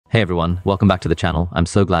Hey everyone, welcome back to the channel. I'm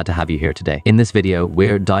so glad to have you here today. In this video,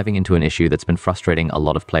 we're diving into an issue that's been frustrating a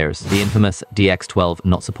lot of players. The infamous DX12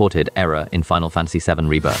 not supported error in Final Fantasy VII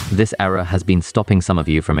Rebirth. This error has been stopping some of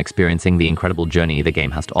you from experiencing the incredible journey the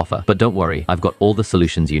game has to offer. But don't worry, I've got all the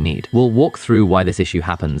solutions you need. We'll walk through why this issue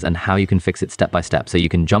happens and how you can fix it step by step so you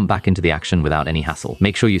can jump back into the action without any hassle.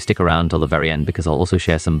 Make sure you stick around till the very end because I'll also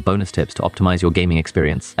share some bonus tips to optimize your gaming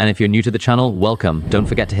experience. And if you're new to the channel, welcome. Don't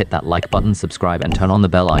forget to hit that like button, subscribe, and turn on the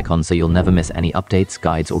bell icon so you'll never miss any updates,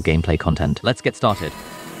 guides, or gameplay content. Let's get started.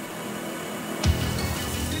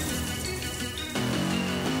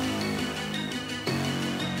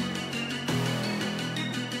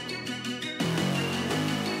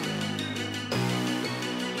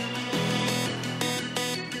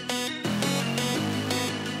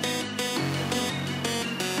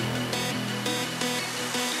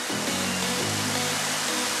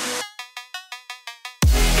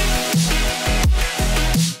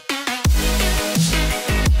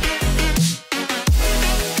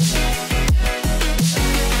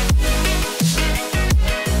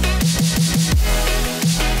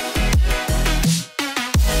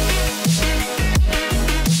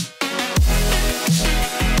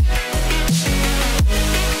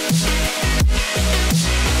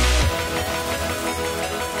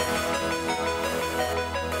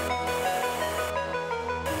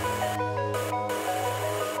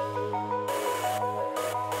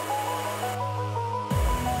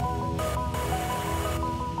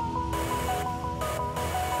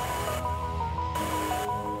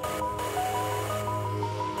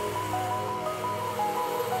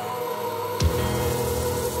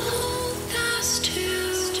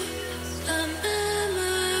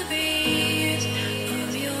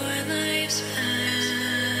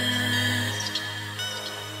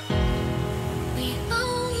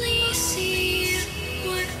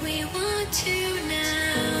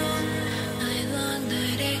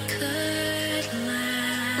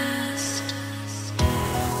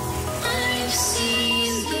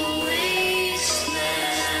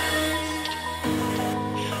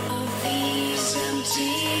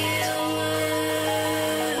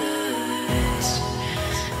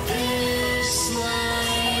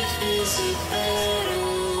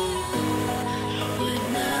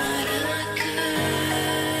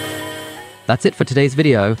 That's it for today's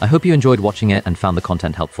video. I hope you enjoyed watching it and found the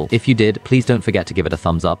content helpful. If you did, please don't forget to give it a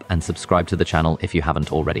thumbs up and subscribe to the channel if you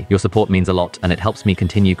haven't already. Your support means a lot and it helps me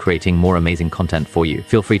continue creating more amazing content for you.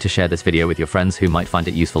 Feel free to share this video with your friends who might find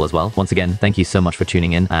it useful as well. Once again, thank you so much for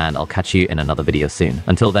tuning in and I'll catch you in another video soon.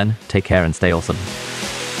 Until then, take care and stay awesome.